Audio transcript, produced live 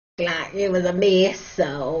o'clock. It was a mess,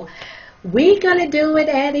 so we're going to do it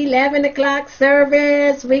at 11 o'clock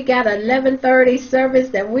service. We got 11:30 service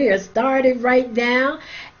that we are starting right now.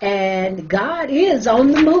 And God is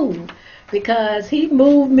on the move because he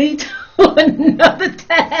moved me to another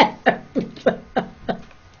time.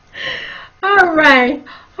 All right.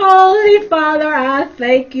 Holy Father, I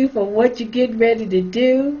thank you for what you're getting ready to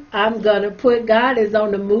do. I'm going to put God is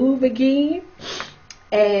on the move again.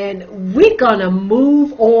 And we're going to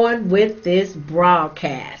move on with this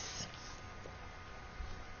broadcast.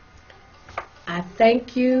 I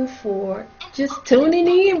thank you for just tuning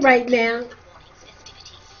in right now.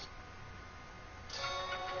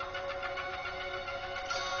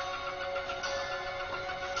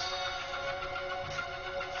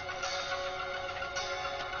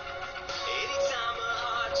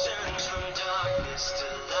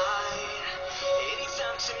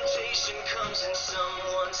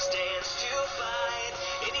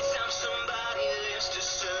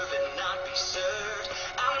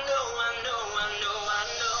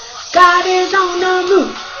 God is on the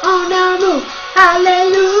move, on the move,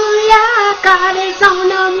 hallelujah. God is on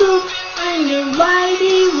the move in the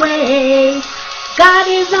mighty way. God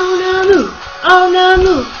is on the move,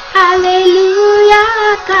 hallelujah.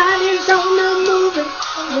 God is on the move in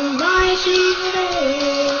the mighty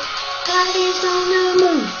way. God is on the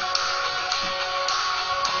move.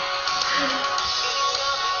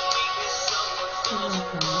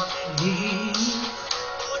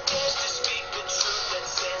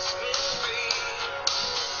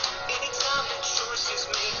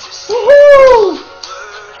 Woohoo!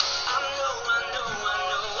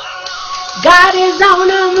 God is on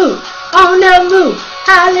the move,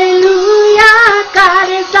 hallelujah. God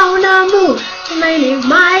is on the move in many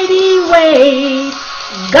mighty ways.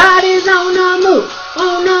 God is on the move,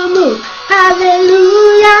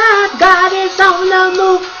 hallelujah. God is on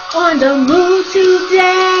the move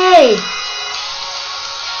today.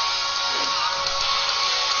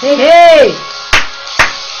 Hey, hey.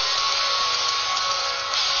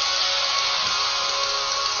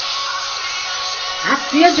 I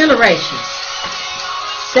see a generation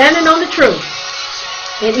standing on the truth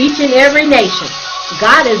in each and every nation.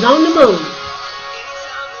 God is on the move.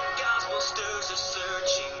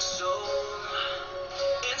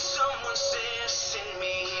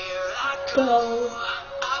 Go.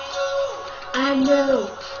 I know.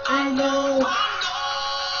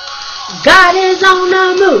 God is on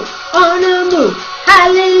the move,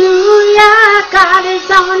 hallelujah. God is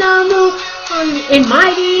on the move in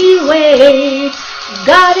mighty ways.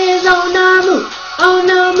 God is on the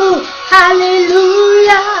move,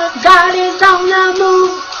 hallelujah. God is on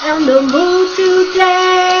the move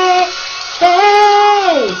today.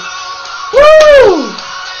 Hey, woo!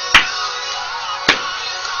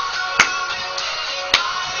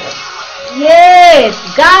 Yes,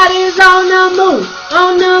 God is on the move,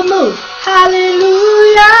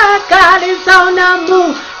 hallelujah. God is on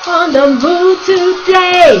the move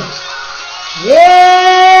today. Yeah!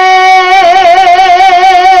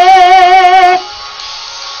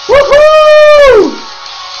 Woohoo!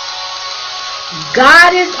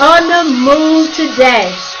 God is on the move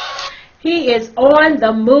today. He is on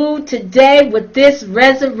the move today with this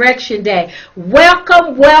Resurrection Day.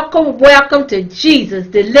 Welcome, welcome, welcome to Jesus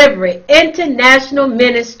Delivery International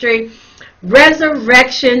Ministry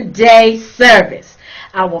Resurrection Day service.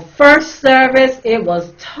 Our first service, it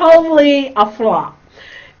was totally a flop.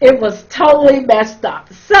 It was totally messed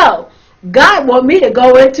up. So, God want me to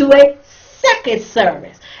go into a second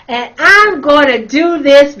service. And I'm going to do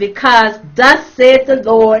this because thus said the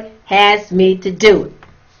Lord has me to do it.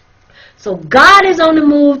 So God is on the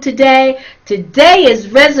move today. Today is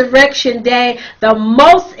Resurrection Day, the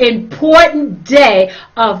most important day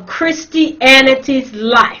of Christianity's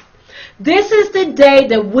life. This is the day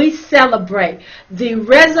that we celebrate the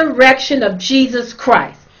resurrection of Jesus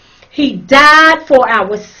Christ. He died for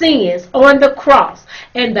our sins on the cross,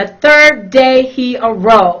 and the third day he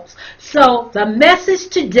arose. So the message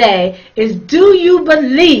today is, do you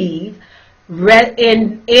believe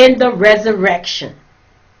in the resurrection?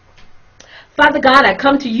 Father God, I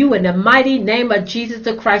come to you in the mighty name of Jesus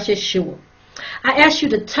the Christ Yeshua. I ask you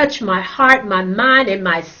to touch my heart, my mind, and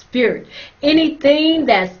my spirit. Anything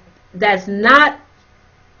that's not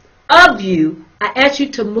of you, I ask you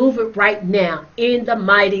to move it right now in the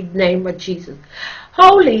mighty name of Jesus.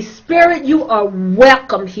 Holy Spirit, you are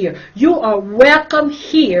welcome here. You are welcome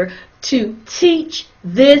here to teach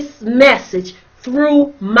this message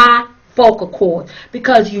through my vocal cords,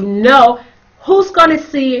 because you know who's going to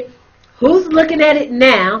see it, who's looking at it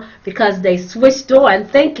now because they switched on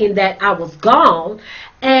thinking that I was gone,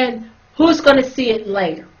 and who's going to see it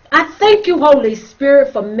later. I thank you, Holy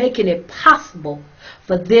Spirit, for making it possible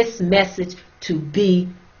for this message to be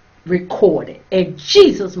recorded. In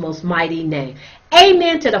Jesus' most mighty name.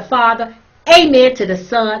 Amen to the Father, amen to the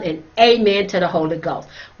Son, and amen to the Holy Ghost.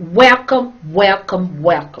 Welcome, welcome,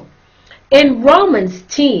 welcome. In Romans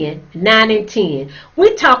 10, 9 and 10,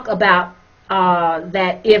 we talk about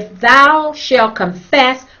that if thou shalt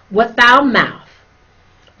confess with thy mouth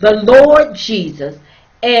the Lord Jesus,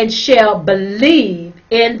 and shall believe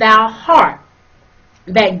in thy heart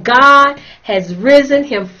that God has risen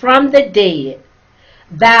him from the dead,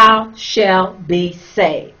 thou shalt be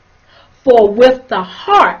saved. For with the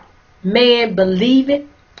heart man believeth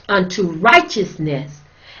unto righteousness,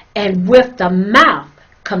 and with the mouth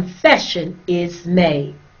confession is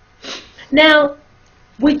made. Now,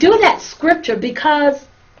 we do that scripture because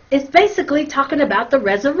it's basically talking about the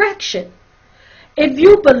resurrection. If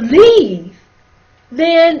you believe,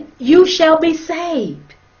 then you shall be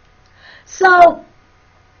saved. So,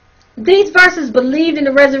 these verses believed in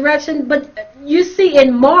the resurrection, but you see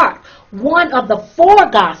in Mark, one of the 4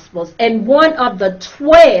 Gospels and one of the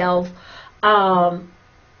 12,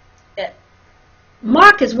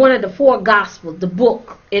 Mark is one of the 4 Gospels, the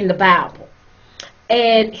book in the Bible.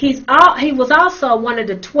 And he was also one of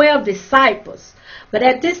the 12 disciples. But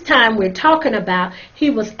at this time we're talking about, he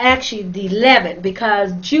was actually the 11th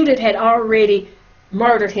because Judas had already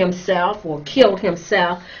murdered himself or killed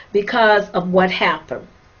himself because of what happened.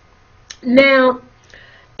 Now,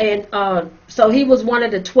 and so he was one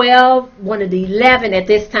of the 12, one of the 11 at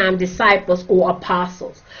this time disciples or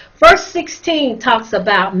apostles. Verse 16 talks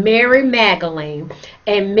about Mary Magdalene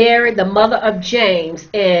and Mary, the mother of James,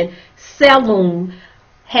 and Salome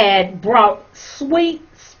had brought sweet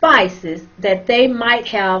spices that they might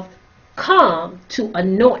have come to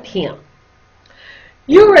anoint him.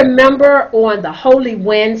 You remember on the Holy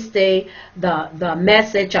Wednesday, the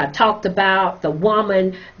message I talked about, the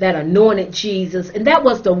woman that anointed Jesus, and that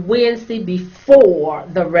was the Wednesday before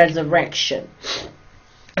the resurrection.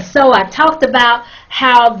 So I talked about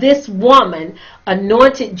how this woman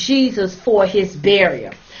anointed Jesus for his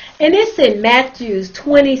burial. And it's in Matthew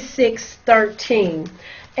 26:13.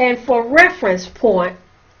 And for reference point,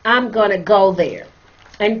 I'm going to go there.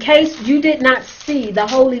 In case you did not see the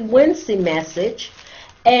Holy Wednesday message,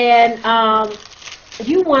 and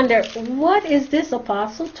you wonder, what is this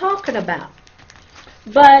apostle talking about?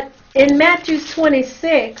 But in Matthew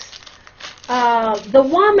 26, the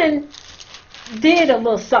woman did a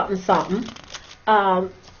little something.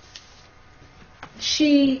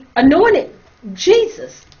 She anointed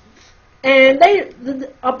Jesus. And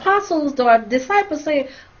the apostles or disciples say,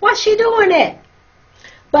 why's she doing that?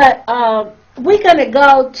 But we're going to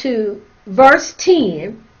go to verse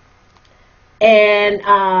 10 and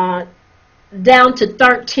down to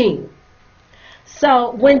 13.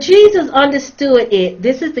 So when Jesus understood it,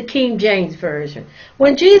 this is the King James Version.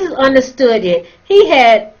 When Jesus understood it,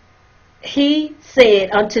 he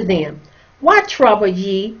said unto them, why trouble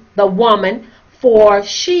ye the woman? For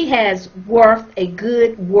she has worked a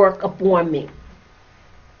good work upon me.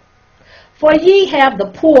 For ye have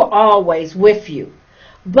the poor always with you,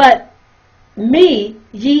 but me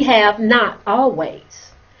ye have not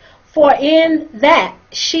always. For in that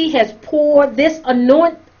she has poured this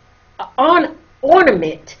ornament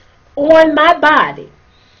on my body,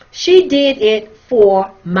 she did it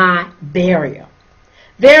for my burial.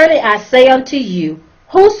 Verily I say unto you,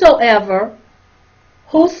 whosoever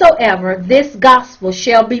this gospel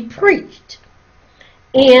shall be preached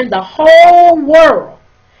in the whole world,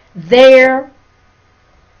 there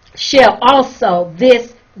shall also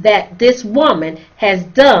this woman has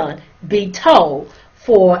done be told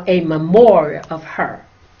for a memorial of her.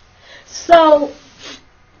 So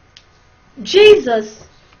Jesus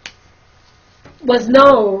was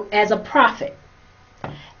known as a prophet.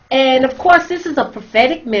 And of course this is a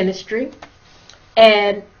prophetic ministry,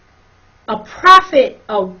 and a prophet,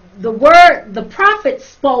 the prophet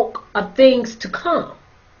spoke of things to come.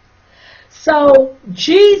 So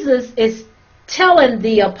Jesus is telling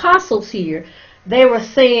the apostles here, they were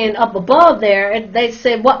saying up above there, and they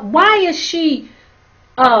said, why is she,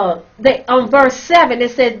 on verse 7,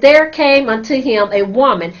 it said, there came unto him a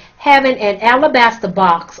woman having an alabaster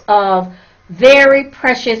box of very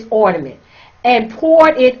precious ornament, and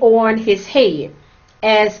poured it on his head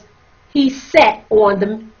as he sat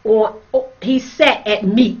he sat at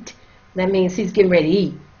meat. That means he's getting ready to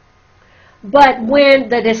eat. But when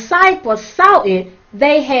the disciples saw it,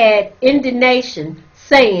 they had indignation,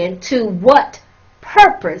 saying, to what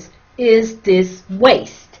purpose is this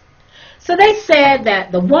waste? So they said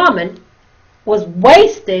that the woman was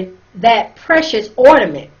wasting that precious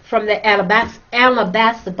ornament from the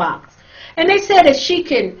alabaster box. And they said that she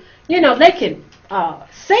can, they can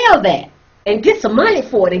sell that and get some money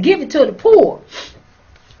for it and give it to the poor.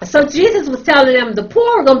 So Jesus was telling them, the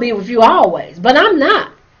poor are going to be with you always, but I'm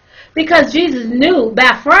not. Because Jesus knew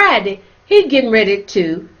by Friday he's getting ready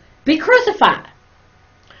to be crucified.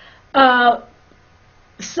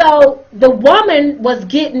 So the woman was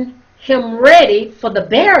getting him ready for the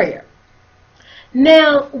burial.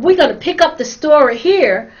 Now we're going to pick up the story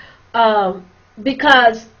here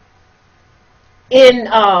because in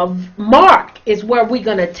Mark is where we're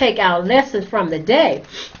going to take our lesson from the day.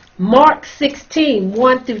 Mark 16,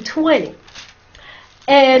 1 through 20.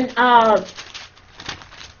 And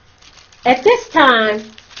at this time,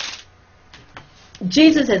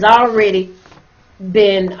 Jesus has already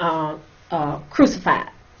been crucified.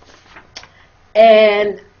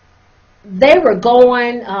 And they were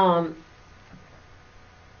going,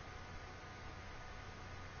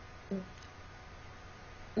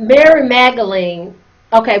 Mary Magdalene.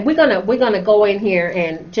 Okay, we're gonna go in here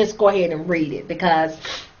and just go ahead and read it because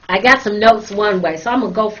I got some notes one way, so I'm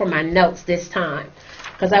gonna go for my notes this time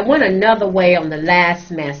because I went another way on the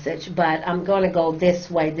last message, but I'm gonna go this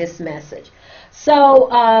way, this message.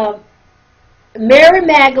 So Mary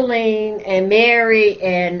Magdalene and Mary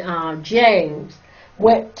and James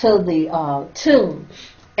went to the tomb,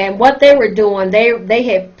 and what they were doing, they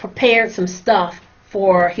had prepared some stuff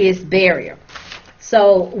for his burial.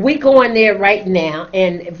 So we go in there right now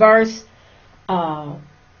in verse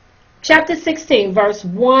chapter 16, verse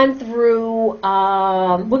 1 through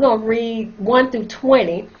we're going to read 1 through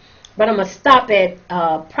 20, but I'm going to stop at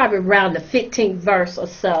probably around the 15th verse or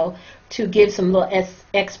so to give some little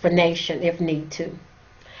explanation if need to.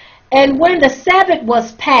 And when the Sabbath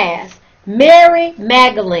was past, Mary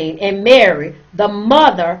Magdalene and Mary, the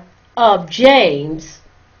mother of James,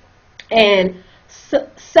 and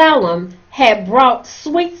Salome had brought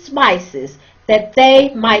sweet spices that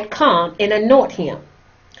they might come and anoint him.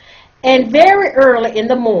 And very early in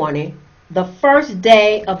the morning, the first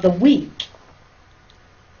day of the week,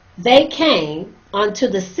 they came unto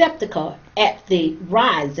the sepulchre at the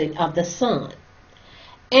rising of the sun.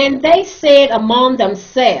 And they said among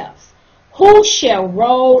themselves, who shall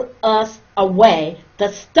roll us away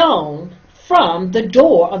the stone from the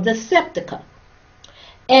door of the sepulchre?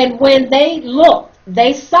 And when they looked,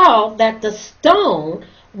 they saw that the stone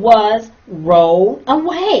was rolled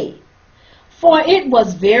away, for it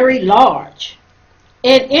was very large.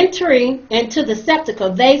 And entering into the sepulchre,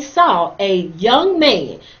 they saw a young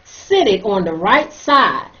man sitting on the right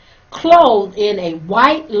side, clothed in a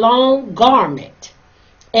white long garment,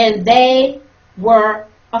 and they were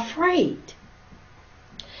afraid.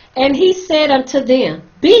 And he said unto them,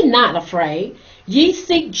 be not afraid. Ye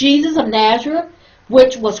seek Jesus of Nazareth,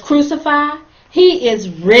 which was crucified. He is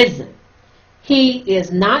risen. He is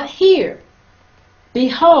not here.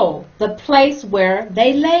 Behold, the place where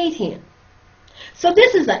they laid him. So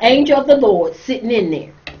this is the angel of the Lord sitting in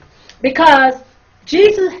there. Because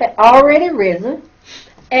Jesus had already risen.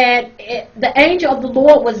 And the angel of the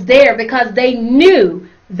Lord was there because they knew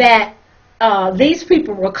that these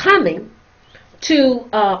people were coming to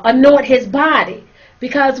anoint his body.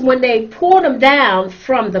 Because when they pulled him down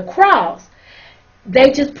from the cross,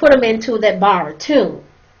 they just put him into that borrowed tomb.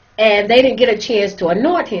 And they didn't get a chance to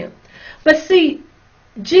anoint him. But see,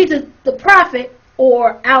 Jesus, the prophet,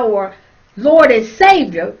 or our Lord and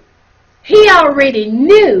Savior, he already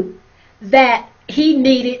knew that he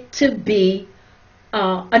needed to be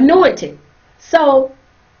anointed. So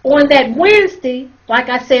on that Wednesday, like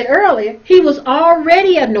I said earlier, he was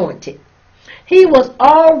already anointed. He was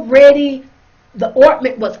already, the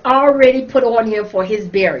ointment was already put on him for his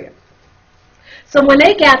burial. So when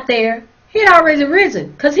they got there, he had already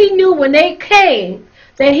risen, because he knew when they came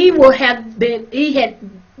that he had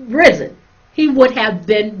risen. He would have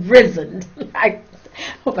been risen. I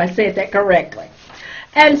hope I said that correctly.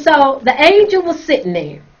 And so the angel was sitting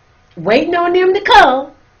there, waiting on them to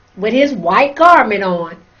come with his white garment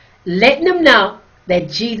on, letting them know that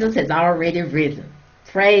Jesus has already risen.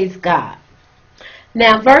 Praise God.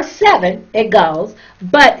 Now, verse 7, it goes,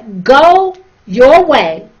 but go your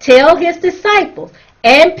way, tell his disciples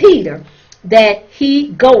and Peter that he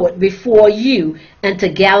goeth before you into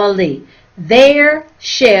Galilee. There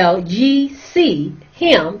shall ye see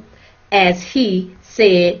him as he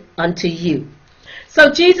said unto you.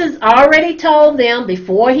 So Jesus already told them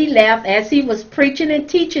before he left, as he was preaching and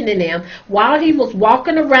teaching to them, while he was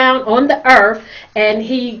walking around on the earth, and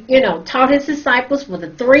he, taught his disciples for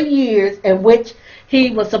the 3 years in which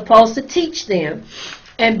he was supposed to teach them.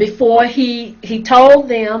 And before he told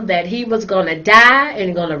them that he was going to die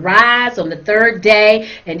and going to rise on the third day,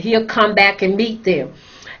 and he'll come back and meet them.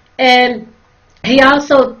 And he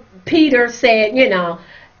also, Peter said,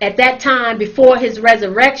 at that time before his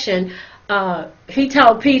resurrection, he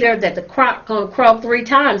told Peter that the cock going to crow 3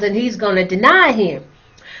 times and he's going to deny him.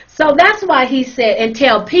 So that's why he said, and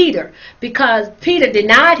tell Peter, because Peter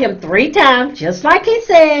denied him 3 times, just like he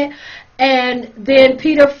said. And then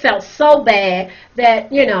Peter felt so bad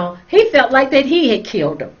that, he felt like that he had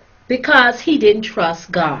killed him because he didn't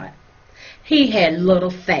trust God. He had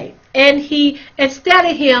little faith. And instead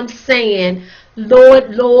of him saying,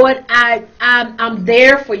 Lord, Lord, I'm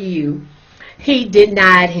there for you, he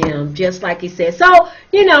denied him, just like he said. So,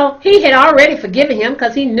 he had already forgiven him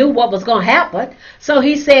because he knew what was going to happen. So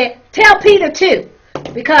he said, tell Peter too,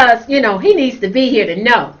 because, he needs to be here to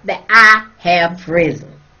know that I have risen.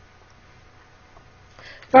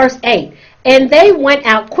 Verse 8, and they went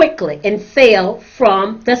out quickly and fell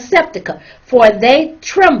from the sepulchre, for they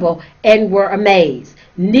trembled and were amazed.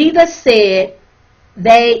 Neither said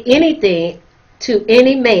they anything to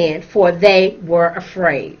any man, for they were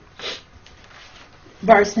afraid.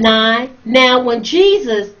 Verse 9, now when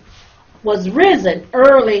Jesus was risen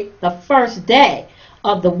early the first day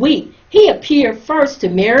of the week, he appeared first to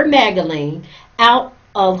Mary Magdalene, out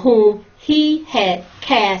of whom he had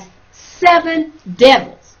cast 7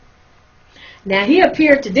 devils. Now he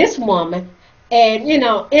appeared to this woman, and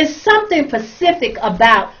it's something specific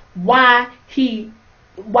about why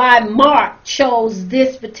Mark chose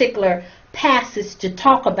this particular passage to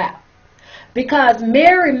talk about. Because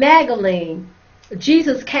Mary Magdalene,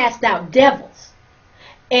 Jesus cast out devils.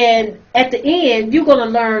 And at the end, you're going to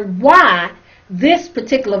learn why this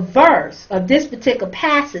particular verse or this particular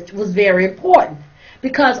passage was very important.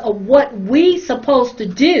 Because of what we supposed to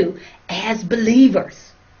do as believers.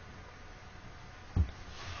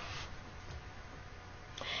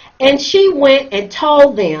 And she went and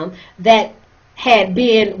told them that had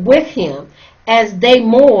been with him as they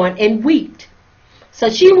mourned and wept. So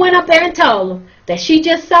she went up there and told them that she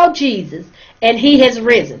just saw Jesus and he has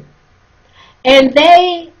risen. And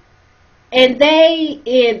they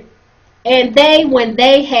when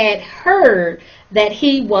they had heard that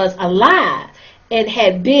he was alive and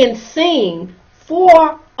had been seen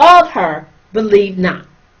 4 of her, believed not.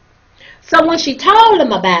 So when she told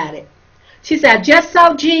them about it, she said, I just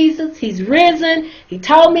saw Jesus. He's risen. He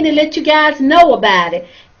told me to let you guys know about it.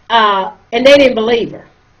 And they didn't believe her.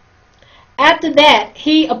 After that,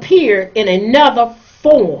 he appeared in another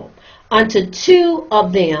form unto 2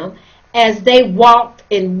 of them as they walked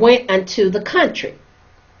and went unto the country.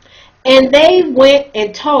 And they went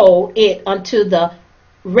and told it unto the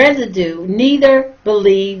residue, neither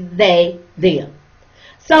believed they them.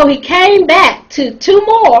 So he came back to 2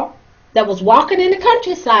 more that was walking in the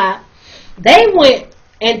countryside. They went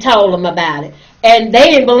and told them about it, and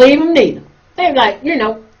they didn't believe him neither. They were like,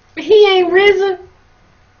 he ain't risen.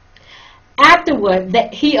 Afterward,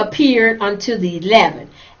 that he appeared unto the 11,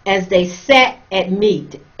 as they sat at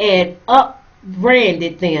meat, and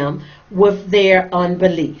upbraided them with their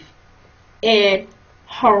unbelief, and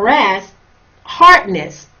hardness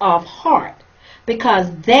of heart, because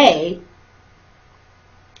they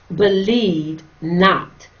believed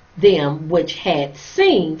not them which had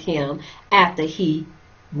seen him after he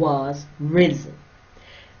was risen.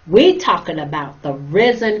 We're talking about the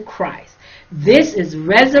risen Christ. This is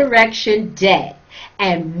Resurrection Day,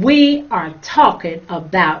 and we are talking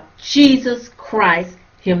about Jesus Christ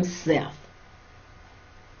himself.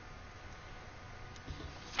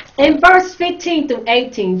 In verse 15 through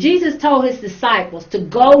 18, Jesus told his disciples to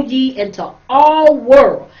go ye into all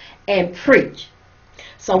world and preach.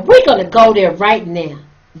 So we're going to go there right now.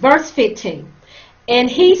 Verse 15, and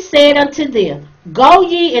he said unto them, go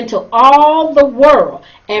ye into all the world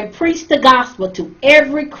and preach the gospel to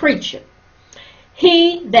every creature.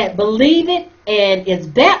 He that believeth and is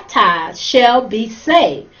baptized shall be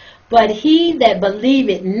saved, but he that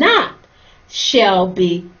believeth not shall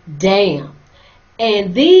be damned.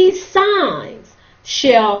 And these signs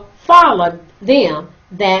shall follow them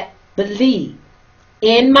that believe.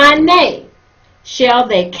 In my name shall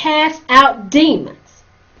they cast out demons.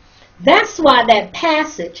 That's why that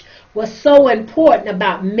passage was so important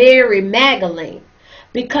about Mary Magdalene,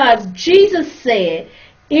 because Jesus said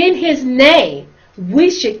in his name we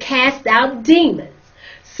should cast out demons.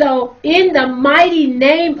 So in the mighty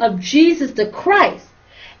name of Jesus the Christ,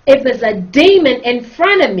 if it's a demon in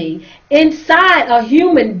front of me, inside a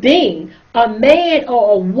human being, a man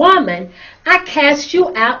or a woman, I cast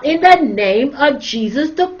you out in the name of Jesus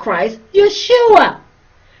the Christ, Yeshua.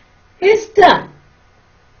 It's done.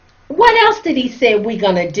 What else did he say we're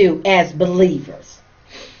going to do as believers?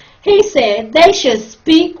 He said they should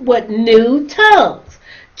speak with new tongues,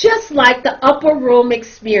 just like the upper room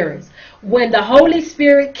experience. When the Holy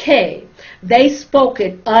Spirit came, they spoke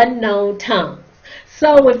in unknown tongues.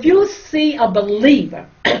 So if you see a believer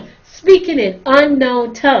speaking in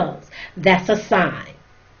unknown tongues, that's a sign.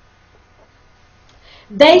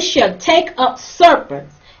 They shall take up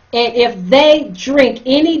serpents, and if they drink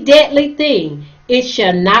any deadly thing, it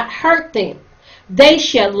shall not hurt them. They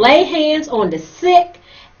shall lay hands on the sick,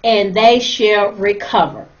 and they shall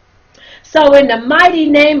recover. So in the mighty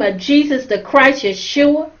name of Jesus the Christ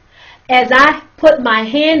Yeshua, as I put my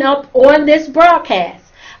hand up on this broadcast,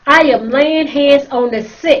 I am laying hands on the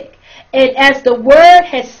sick. And as the word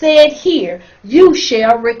has said here, you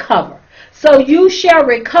shall recover. So you shall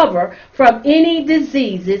recover from any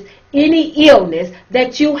diseases, any illness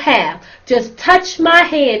that you have. Just touch my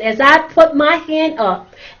hand as I put my hand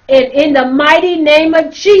up. And in the mighty name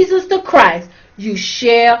of Jesus the Christ, you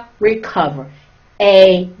shall recover.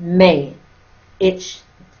 Amen.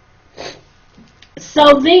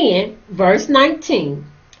 So then, verse 19,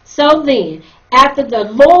 so then, after the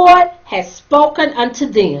Lord had spoken unto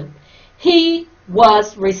them, he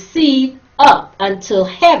was received up unto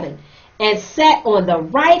heaven and sat on the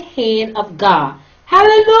right hand of God.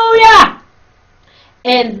 Hallelujah!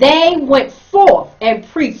 And they went forth and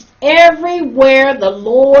preached everywhere, the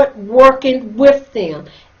Lord working with them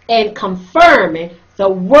and confirming the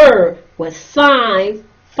word with signs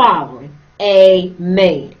following.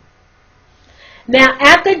 Amen. Now,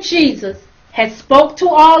 after Jesus had spoke to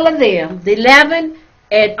all of them, the 11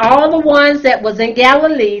 and all the ones that was in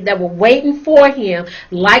Galilee that were waiting for him,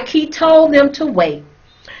 like he told them to wait,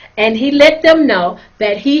 and he let them know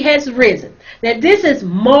that he has risen. Now, this is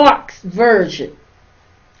Mark's version.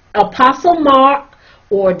 Apostle Mark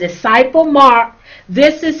or disciple Mark,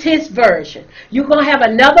 this is his version. You're going to have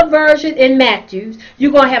another version in Matthew.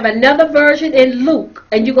 You're going to have another version in Luke.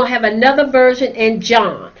 And you're going to have another version in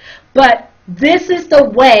John. But this is the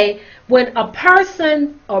way when a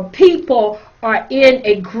person or people are in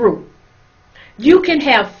a group. You can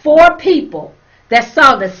have 4 people that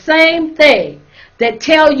saw the same thing that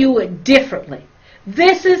tell you it differently.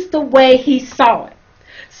 This is the way he saw it.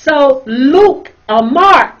 So Luke or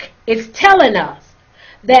Mark is telling us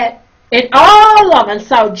that and all of them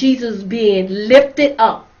saw Jesus being lifted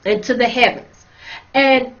up into the heavens.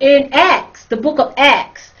 And in Acts, the book of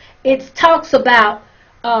Acts, it talks about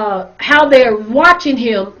how they're watching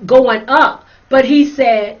him going up. But he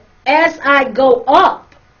said, as I go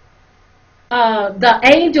up, the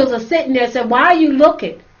angels are sitting there saying, why are you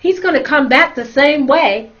looking? He's going to come back the same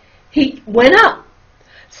way he went up.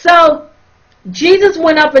 So Jesus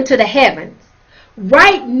went up into the heavens.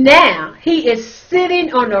 Right now, he is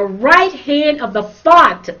sitting on the right hand of the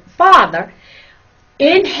Father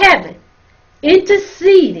in heaven,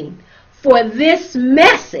 interceding for this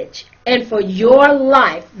message and for your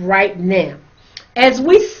life right now. As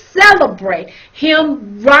we celebrate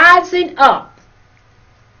him rising up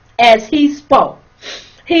as he spoke,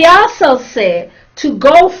 he also said to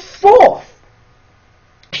go forth.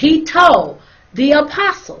 He told the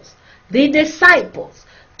apostles, the disciples,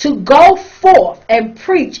 to go forth and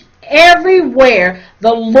preach everywhere,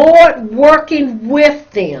 the Lord working with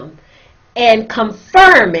them and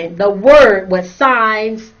confirming the word with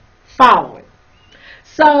signs following.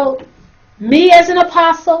 So, me as an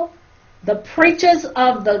apostle, the preachers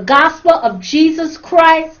of the gospel of Jesus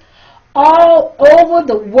Christ all over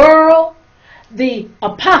the world, the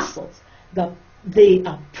apostles, the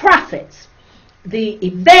prophets, the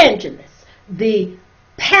evangelists, the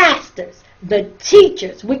pastors, the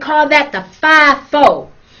teachers, we call that the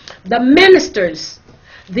fivefold, the ministers,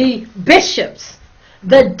 the bishops,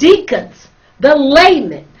 the deacons, the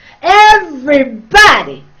laymen,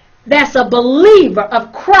 everybody that's a believer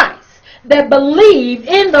of Christ, that believe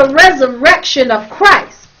in the resurrection of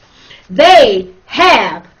Christ, they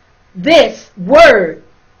have this word.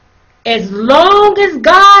 As long as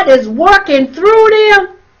God is working through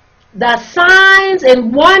them, the signs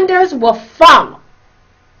and wonders will follow.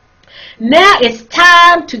 Now it's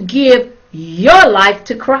time to give your life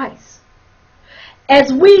to Christ.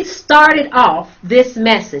 As we started off this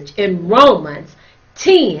message in Romans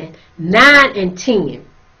 10, 9 and 10,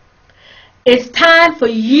 it's time for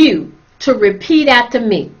you to repeat after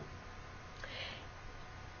me.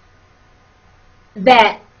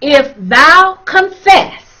 That if thou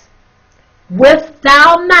confess with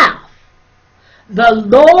thy mouth the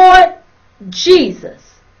Lord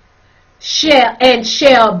Jesus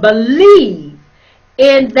shall believe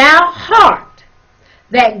in thy heart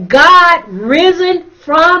that God risen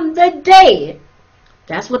from the dead,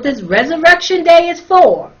 That's what this resurrection day is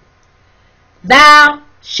for. Thou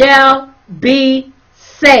shalt be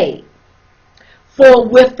saved. For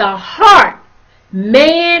with the heart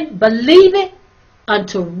man believeth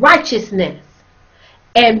unto righteousness,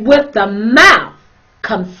 and with the mouth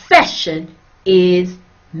confession is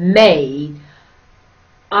made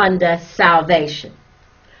unto salvation.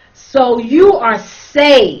 So you are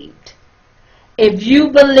saved if you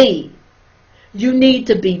believe. You need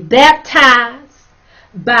to be baptized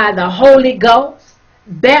by the Holy Ghost,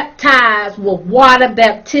 baptized with water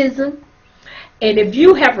baptism. And if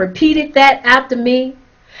you have repeated that after me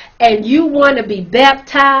and you want to be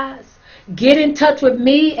baptized, get in touch with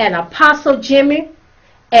me at Apostle Jimmy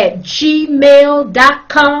at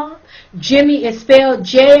gmail.com. Jimmy is spelled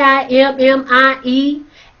Jimmy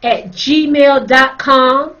at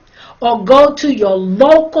gmail.com, or go to your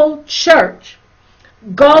local church.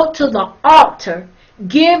 Go to the altar,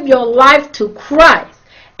 give your life to Christ,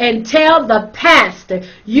 and tell the pastor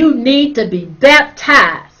you need to be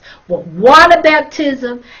baptized with water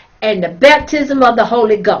baptism and the baptism of the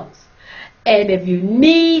Holy Ghost. And if you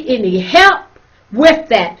need any help with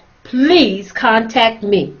that, please contact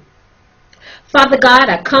me. Father God,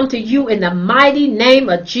 I come to you in the mighty name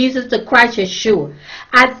of Jesus the Christ Yeshua.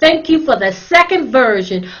 I thank you for the second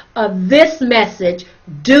version of this message,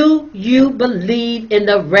 Do You Believe in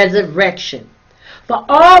the Resurrection? For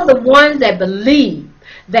all the ones that believe,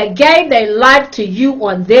 that gave their life to you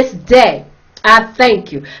on this day, I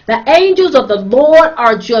thank you. The angels of the Lord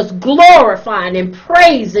are just glorifying and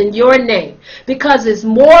praising your name, because it's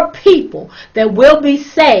more people that will be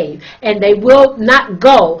saved and they will not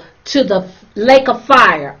go to the lake of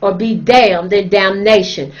fire or be damned in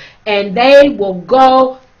damnation, and they will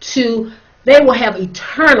have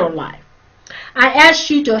eternal life. I ask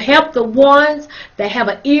you to help the ones that have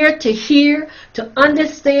an ear to hear, to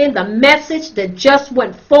understand the message that just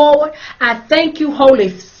went forward. I thank you, Holy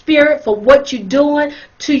Spirit, for what you're doing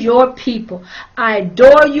to your people. I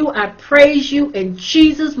adore you. I praise you in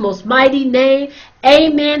Jesus' most mighty name.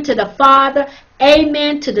 Amen to the Father,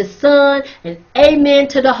 amen to the Son, and amen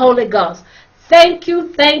to the Holy Ghost. Thank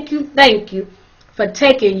you, thank you, thank you for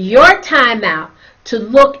taking your time out to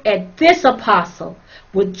look at this apostle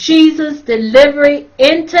with Jesus Delivery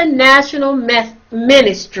International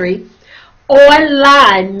Ministry,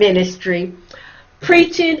 online ministry,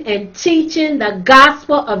 preaching and teaching the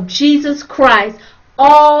gospel of Jesus Christ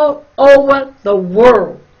all over the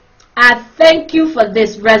world. I thank you for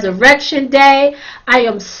this resurrection day. I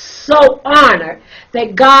am so honored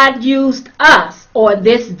that God used us on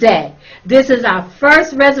this day. This is our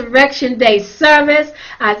first Resurrection Day service.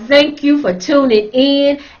 I thank you for tuning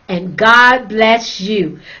in, and God bless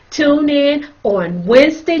you. Tune in on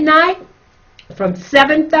Wednesday night from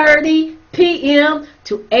 7:30 p.m.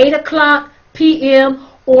 to 8 o'clock p.m.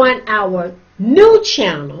 on our new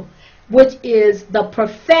channel, which is the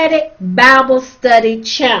Prophetic Bible Study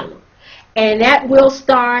channel. And that will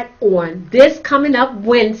start on this coming up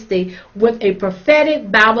Wednesday with a prophetic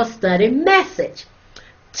Bible study message.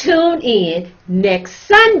 Tune in next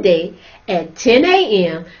Sunday at 10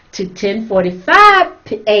 a.m. to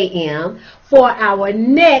 10:45 a.m. for our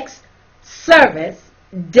next service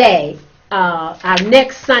day, our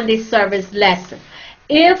next Sunday service lesson.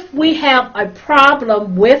 If we have a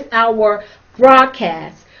problem with our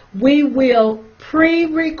broadcast, we will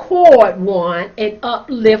pre-record one and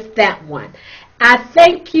uplift that one. I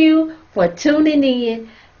thank you for tuning in.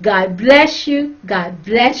 God bless you. God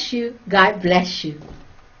bless you. God bless you.